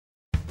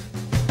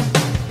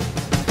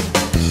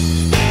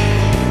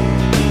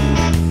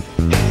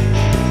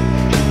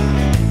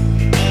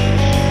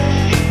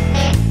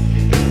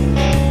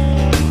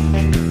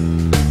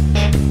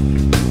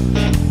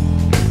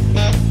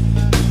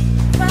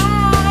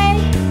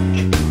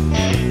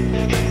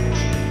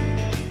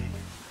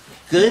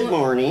Good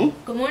morning.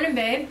 Good morning,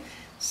 babe.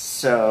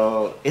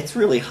 So, it's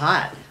really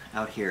hot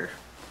out here.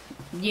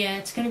 Yeah,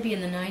 it's going to be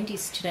in the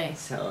 90s today.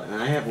 So, and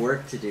I have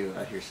work to do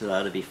out here, so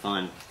that ought to be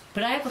fun.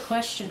 But I have a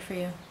question for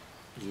you.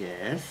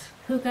 Yes?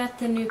 Who got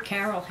the new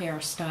Carol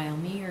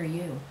hairstyle, me or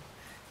you?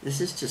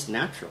 This is just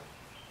natural.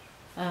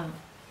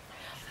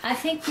 I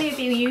think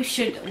maybe you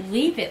should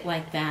leave it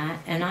like that,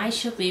 and I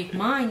should leave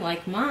mine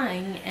like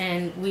mine,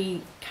 and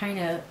we kind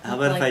of... How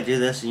about if I do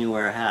this and you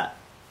wear a hat?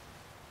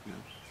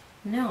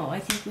 No, I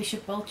think we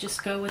should both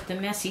just go with the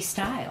messy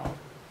style.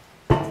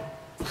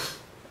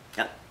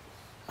 Yep.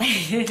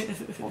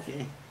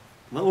 Okay.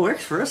 Well, it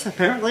works for us,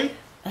 apparently.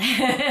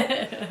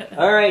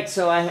 Alright,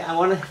 so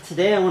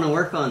today I want to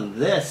work on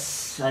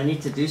this. I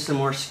need to do some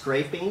more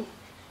scraping.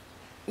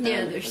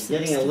 Yeah, I'm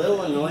getting a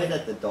little annoyed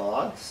at the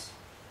dogs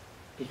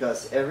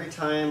because every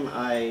time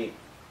I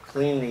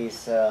clean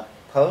these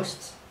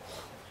posts,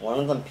 one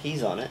of them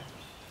pees on it.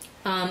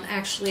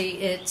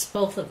 Actually, it's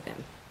both of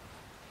them.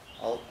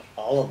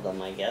 All of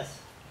them, I guess.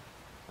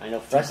 I know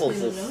Freckles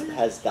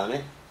has done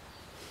it.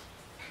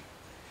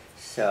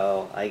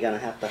 So I'm going to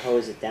have to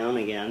hose it down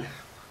again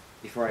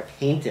before I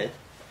paint it.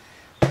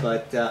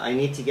 But I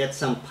need to get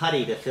some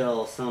putty to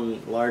fill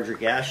some larger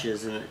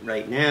gashes, and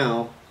right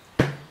now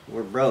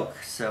we're broke,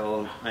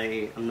 so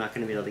I'm not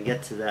going to be able to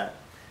get to that.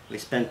 We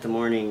spent the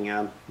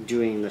morning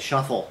doing the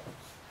shuffle.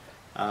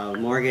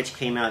 Mortgage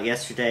came out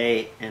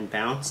yesterday and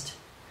bounced.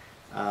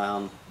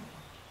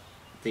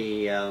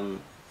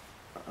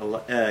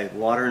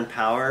 Water and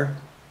power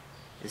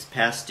is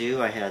past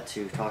due. I had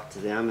to talk to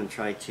them and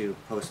try to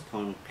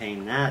postpone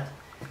paying that.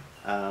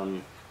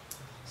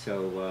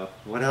 So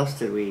what else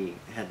did we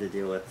had to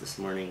deal with this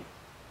morning?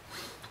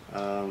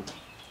 The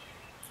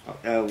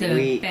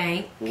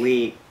bank.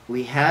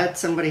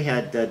 Somebody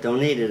had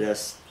donated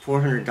us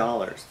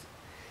 $400,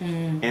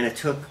 and it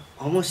took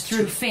almost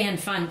through fan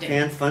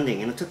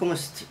funding. And it took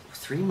almost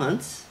 3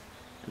 months.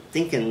 I'm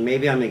thinking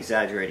maybe I'm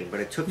exaggerating, but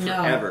it took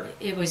forever. No,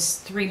 it was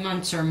 3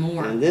 months or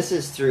more. And this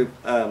is through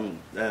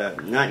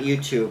not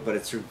YouTube, but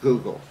it's through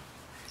Google.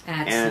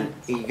 AdSense. And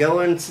you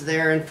go into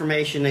their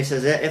information, they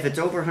says if it's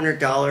over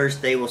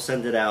 $100, they will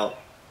send it out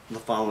the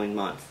following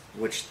month,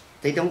 which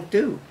they don't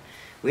do.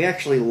 We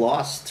actually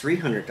lost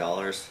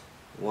 $300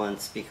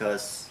 once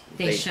because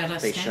they shut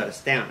us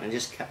down and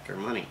just kept our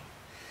money.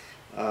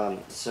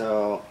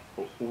 So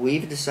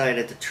we've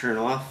decided to turn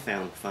off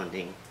fan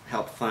funding,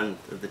 help fund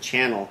the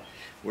channel.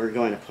 We're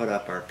going to put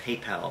up our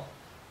PayPal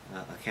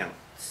account,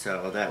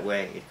 so that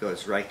way it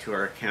goes right to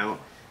our account.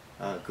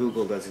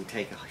 Google doesn't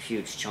take a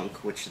huge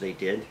chunk, which they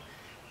did,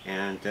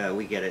 and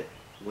we get it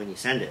when you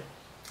send it.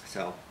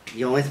 So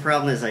the only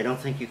problem is I don't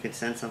think you can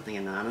send something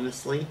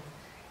anonymously,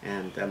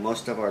 and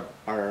most of our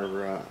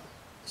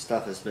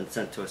stuff has been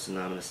sent to us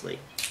anonymously.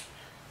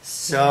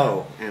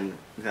 So, and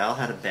Val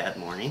had a bad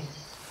morning.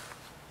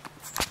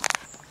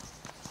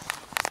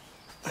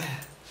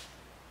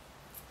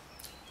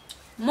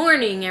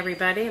 Morning,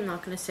 everybody. I'm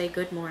not going to say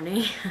good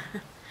morning.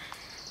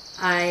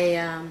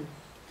 I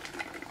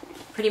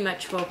pretty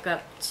much woke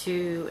up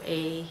to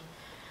a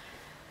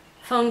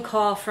phone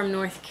call from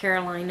North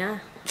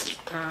Carolina.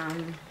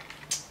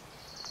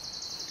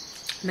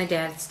 My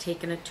dad's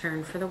taken a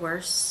turn for the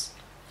worse,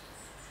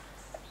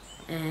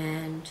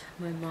 and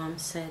my mom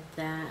said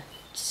that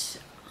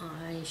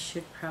I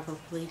should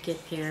probably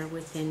get there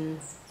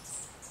within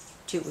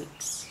 2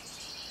 weeks.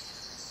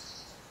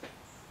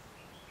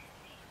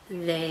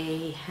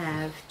 They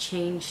have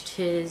changed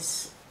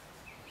his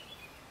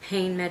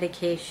pain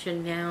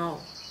medication now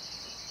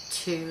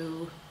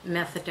to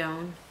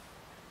methadone,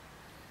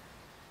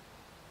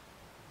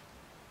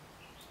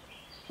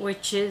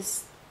 which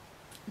is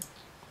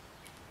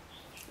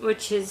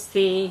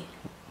the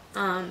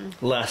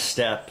last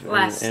step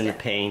in the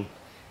pain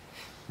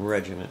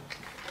regimen.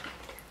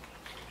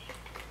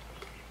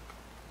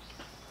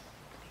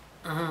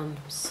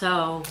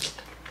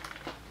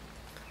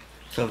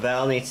 So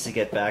Val needs to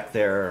get back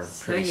there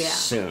pretty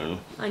soon.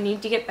 I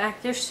need to get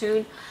back there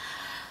soon.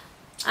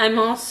 I'm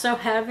also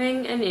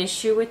having an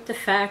issue with the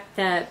fact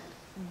that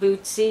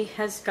Bootsy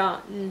has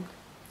gotten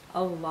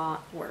a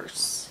lot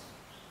worse.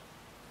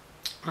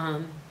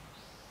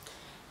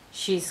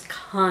 She's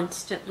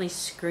constantly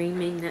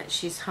screaming that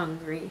she's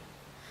hungry,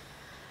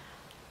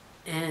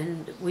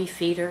 and we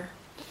feed her,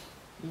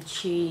 and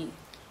she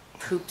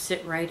poops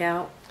it right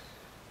out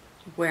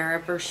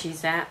wherever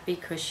she's at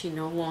because she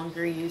no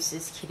longer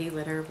uses kitty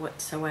litter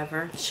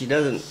whatsoever. She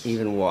doesn't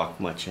even walk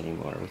much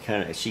anymore.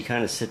 She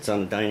kind of sits on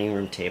the dining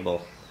room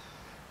table.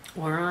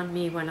 Or on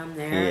me when I'm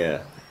there.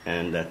 Yeah,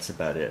 and that's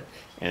about it.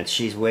 And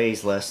she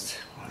weighs less.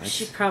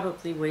 She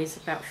probably weighs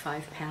about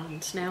 5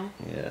 pounds now.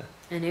 Yeah.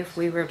 And if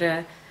we were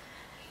to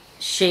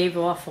shave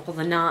off all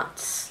the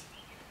knots,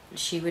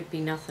 she would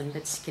be nothing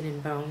but skin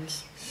and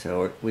bones.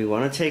 So we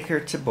want to take her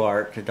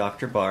to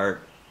Dr.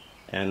 Bart,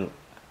 and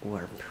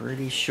we're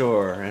pretty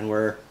sure, and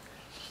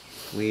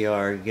we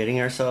are getting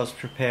ourselves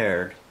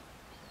prepared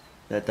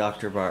that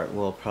Dr. Bart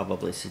will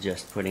probably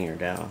suggest putting her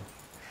down.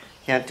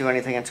 Can't do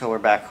anything until we're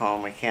back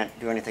home. We can't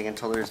do anything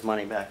until there's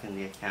money back in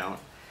the account.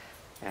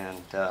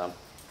 And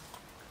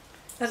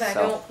But I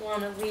don't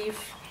want to leave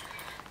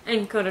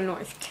and go to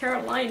North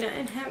Carolina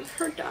and have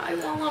her die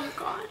while I'm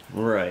gone.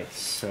 Right,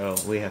 so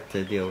we have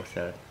to deal with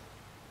that.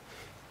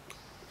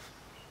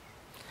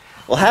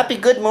 Well, happy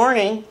good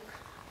morning.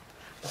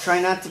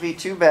 Try not to be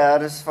too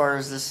bad as far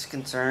as this is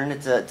concerned.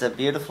 It's a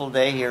beautiful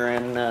day here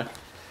in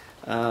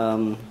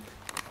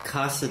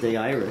Casa de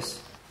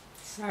Iris.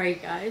 Sorry,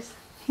 guys.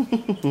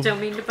 Don't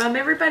mean to bum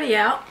everybody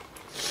out.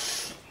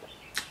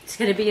 It's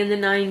going to be in the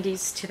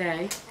 90s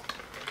today.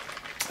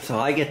 So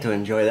I get to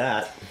enjoy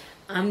that.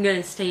 I'm going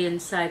to stay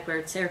inside where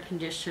it's air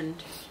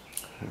conditioned.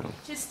 Oh.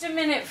 Just a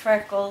minute,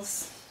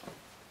 Freckles.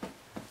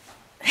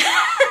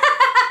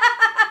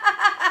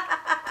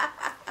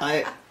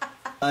 I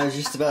was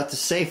just about to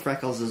say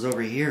Freckles is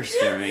over here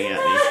staring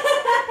at me.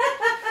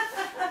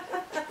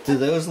 Do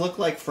those look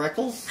like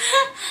freckles?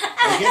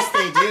 I guess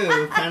they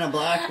do. Kind of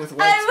black with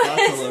white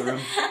spots all over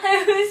them.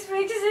 I was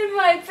fixing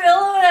my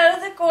pillow and out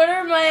of the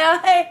corner of my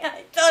eye.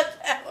 I thought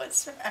that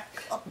was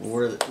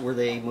Freckles. Were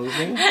they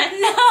moving? No.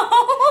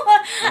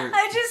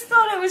 I just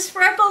thought it was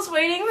Freckles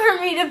waiting for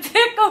me to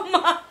pick them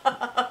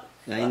up.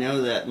 I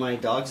know that my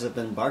dogs have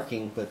been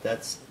barking, but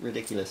that's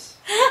ridiculous.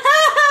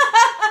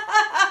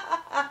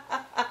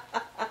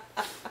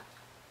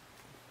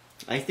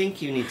 I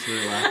think you need to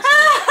relax.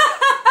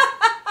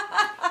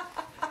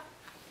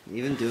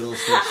 Even Doodles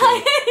thinks so.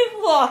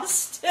 I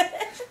lost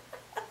it.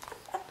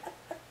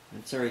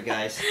 I'm sorry,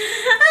 guys.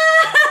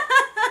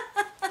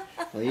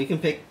 Well, you can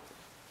pick.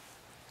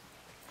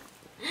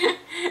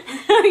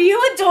 Are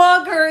you a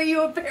dog or are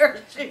you a pair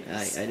of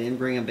shoes? I didn't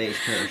bring a beige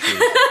pair of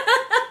shoes.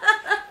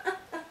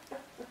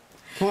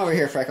 Come over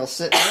here, Freckles.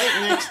 Sit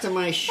right next to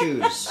my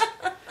shoes.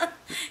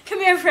 Come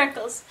here,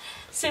 Freckles.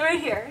 Sit right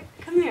here.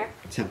 Come here.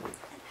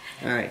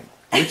 Alright.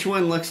 Which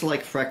one looks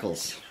like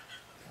Freckles?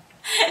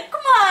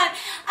 Come on.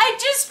 I've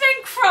just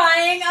been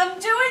crying. I'm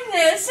doing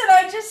this and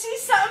I just see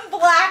something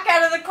black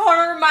out of the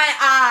corner of my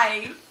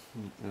eye.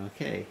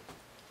 Okay.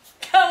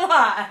 Come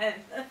on.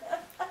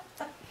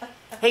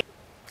 Hey.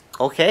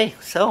 Okay,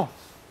 so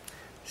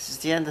this is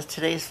the end of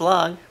today's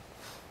vlog.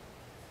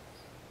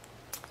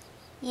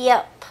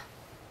 Yep.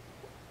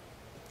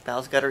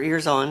 Val's got her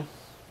ears on.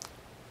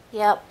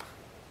 Yep.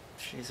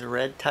 She's a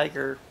red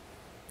tiger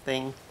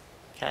thing.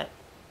 Cat.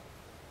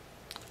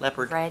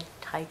 Leopard. Red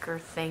tiger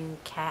thing,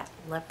 cat,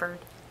 leopard.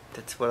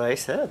 That's what I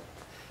said.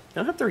 You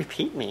don't have to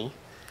repeat me.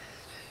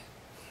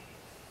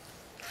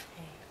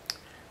 Okay.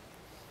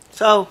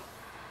 So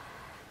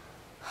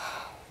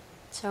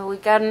we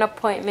got an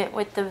appointment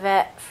with the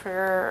vet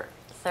for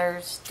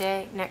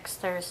next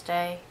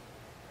Thursday,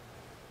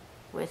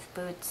 with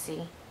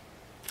Bootsy.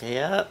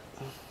 Yep.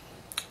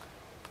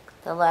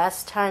 The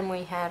last time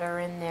we had her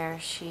in there,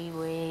 she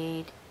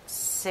weighed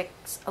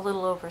a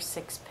little over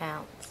 6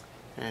 pounds.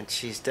 And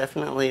she's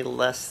definitely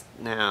less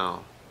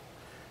now.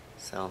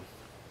 So,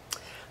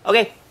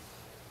 okay.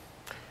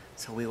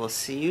 So we will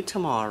see you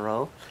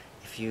tomorrow.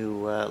 If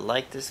you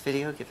like this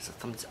video, give us a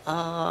thumbs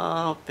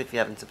up. If you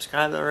haven't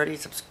subscribed already,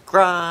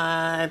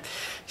 subscribe.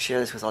 Share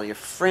this with all your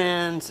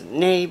friends and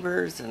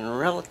neighbors and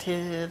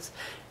relatives.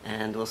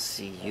 And we'll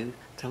see you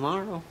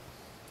tomorrow.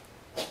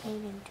 We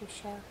didn't do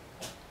shout.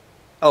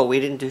 Oh,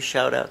 we didn't do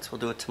shout outs. We'll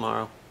do it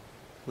tomorrow.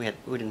 We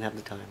didn't have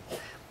the time.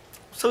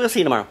 So we'll see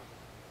you tomorrow.